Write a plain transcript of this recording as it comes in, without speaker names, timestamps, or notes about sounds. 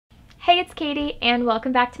Hey, it's Katie, and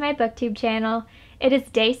welcome back to my booktube channel. It is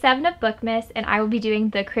day 7 of Bookmas, and I will be doing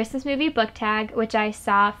the Christmas movie book tag, which I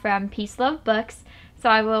saw from PeaceLoveBooks, so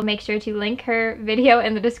I will make sure to link her video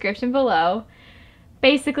in the description below.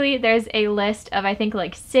 Basically, there's a list of, I think,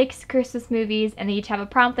 like 6 Christmas movies, and they each have a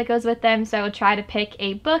prompt that goes with them, so I will try to pick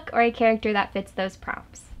a book or a character that fits those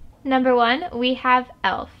prompts. Number 1, we have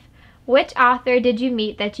Elf. Which author did you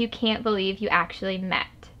meet that you can't believe you actually met?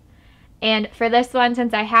 And for this one,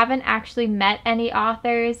 since I haven't actually met any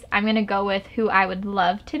authors, I'm going to go with who I would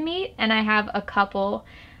love to meet, and I have a couple.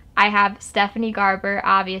 I have Stephanie Garber,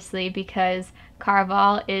 obviously, because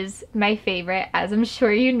Caraval is my favorite, as I'm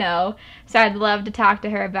sure you know, so I'd love to talk to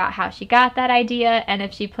her about how she got that idea and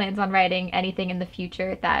if she plans on writing anything in the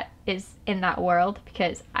future that is in that world,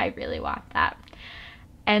 because I really want that.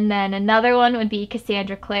 And then another one would be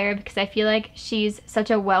Cassandra Clare, because I feel like she's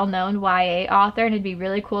such a well-known YA author, and it'd be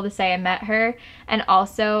really cool to say I met her. And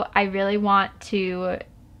also, I really want to,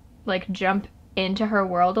 like, jump into her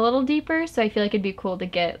world a little deeper, so I feel like it'd be cool to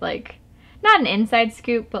get, like, not an inside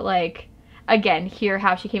scoop, but, like, again, hear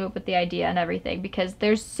how she came up with the idea and everything, because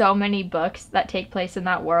there's so many books that take place in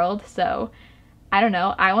that world, so, I don't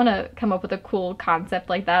know, I want to come up with a cool concept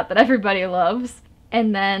like that everybody loves.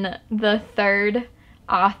 And then the third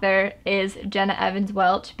author is Jenna Evans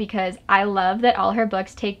Welch, because I love that all her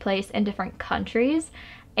books take place in different countries,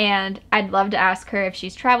 and I'd love to ask her if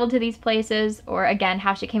she's traveled to these places, or again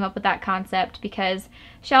how she came up with that concept, because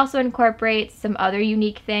she also incorporates some other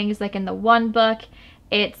unique things. Like in the one book,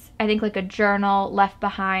 it's I think like a journal left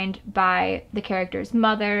behind by the character's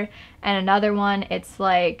mother, and another one it's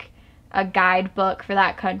like a guidebook for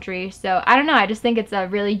that country. So I don't know, I just think it's a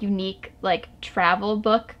really unique like travel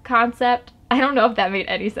book concept. I don't know if that made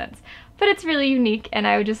any sense, but it's really unique, and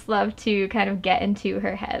I would just love to kind of get into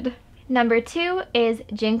her head. Number 2 is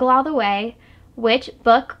Jingle All the Way. Which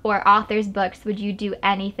book or author's books would you do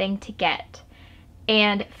anything to get?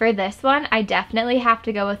 And for this one, I definitely have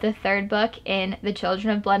to go with the third book in the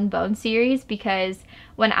Children of Blood and Bone series, because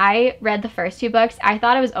when I read the first 2 books, I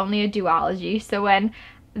thought it was only a duology. So when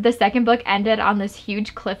the second book ended on this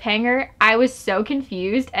huge cliffhanger, I was so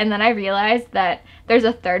confused, and then I realized that there's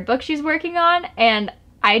a third book she's working on, and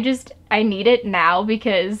I need it now,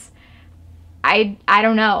 because I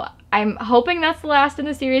don't know. I'm hoping that's the last in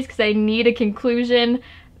the series, because I need a conclusion.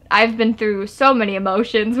 I've been through so many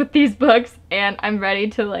emotions with these books, and I'm ready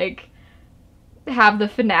to like have the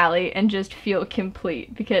finale and just feel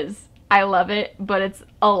complete, because I love it, but it's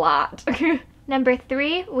a lot. Number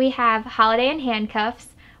 3, we have Holiday in Handcuffs.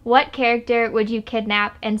 What character would you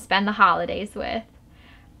kidnap and spend the holidays with?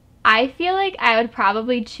 I feel like I would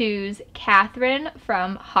probably choose Catherine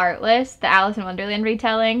from Heartless, the Alice in Wonderland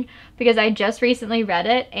retelling, because I just recently read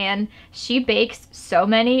it, and she bakes so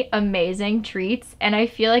many amazing treats, and I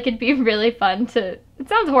feel like it'd be really fun to, it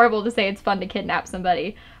sounds horrible to say it's fun to kidnap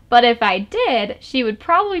somebody, but if I did, she would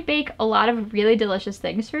probably bake a lot of really delicious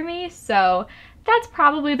things for me, so that's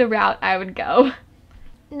probably the route I would go.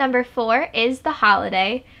 Number 4 is The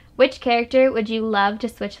Holiday. Which character would you love to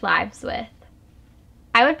switch lives with?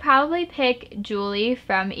 I would probably pick Julie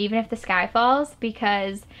from Even If the Sky Falls,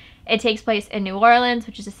 because it takes place in New Orleans,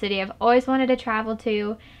 which is a city I've always wanted to travel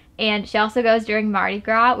to, and she also goes during Mardi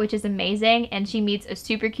Gras, which is amazing, and she meets a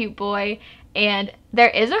super cute boy, and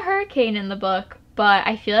there is a hurricane in the book, but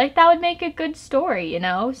I feel like that would make a good story, you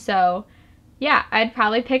know? So yeah, I'd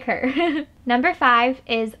probably pick her. Number 5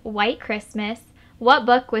 is White Christmas. What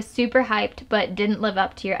book was super hyped but didn't live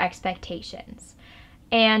up to your expectations?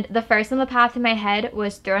 And the first one that popped in my head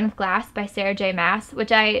was Throne of Glass by Sarah J. Maas,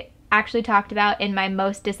 which I actually talked about in my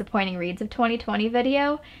most disappointing reads of 2020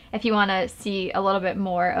 video, if you want to see a little bit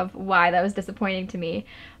more of why that was disappointing to me.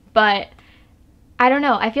 But I don't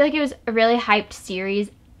know, I feel like it was a really hyped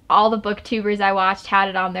series. All the booktubers I watched had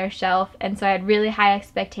it on their shelf, and so I had really high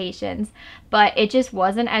expectations, but it just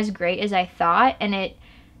wasn't as great as I thought, and it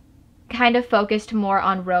kind of focused more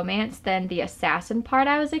on romance than the assassin part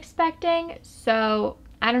I was expecting, so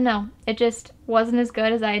I don't know, it just wasn't as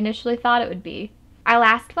good as I initially thought it would be. Our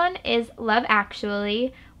last one is Love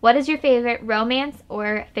Actually. What is your favorite romance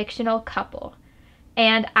or fictional couple?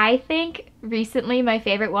 And I think recently my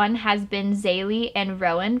favorite one has been Zaylee and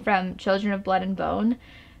Rowan from Children of Blood and Bone,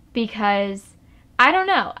 because I don't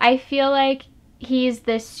know, I feel like he's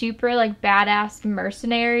this super like badass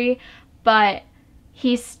mercenary, but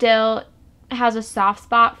he still has a soft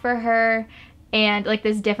spot for her, and like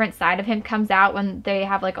this different side of him comes out when they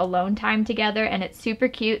have like alone time together, and it's super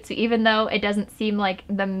cute. So even though it doesn't seem like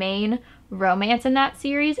the main romance in that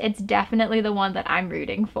series, it's definitely the one that I'm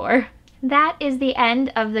rooting for. That is the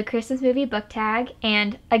end of the Christmas movie book tag,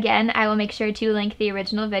 and again, I will make sure to link the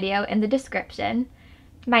original video in the description.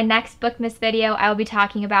 My next Bookmas video, I will be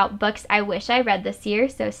talking about books I wish I read this year,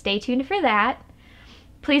 so stay tuned for that.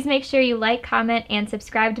 Please make sure you like, comment, and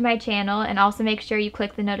subscribe to my channel, and also make sure you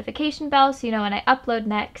click the notification bell so you know when I upload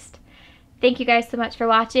next. Thank you guys so much for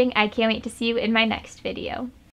watching. I can't wait to see you in my next video.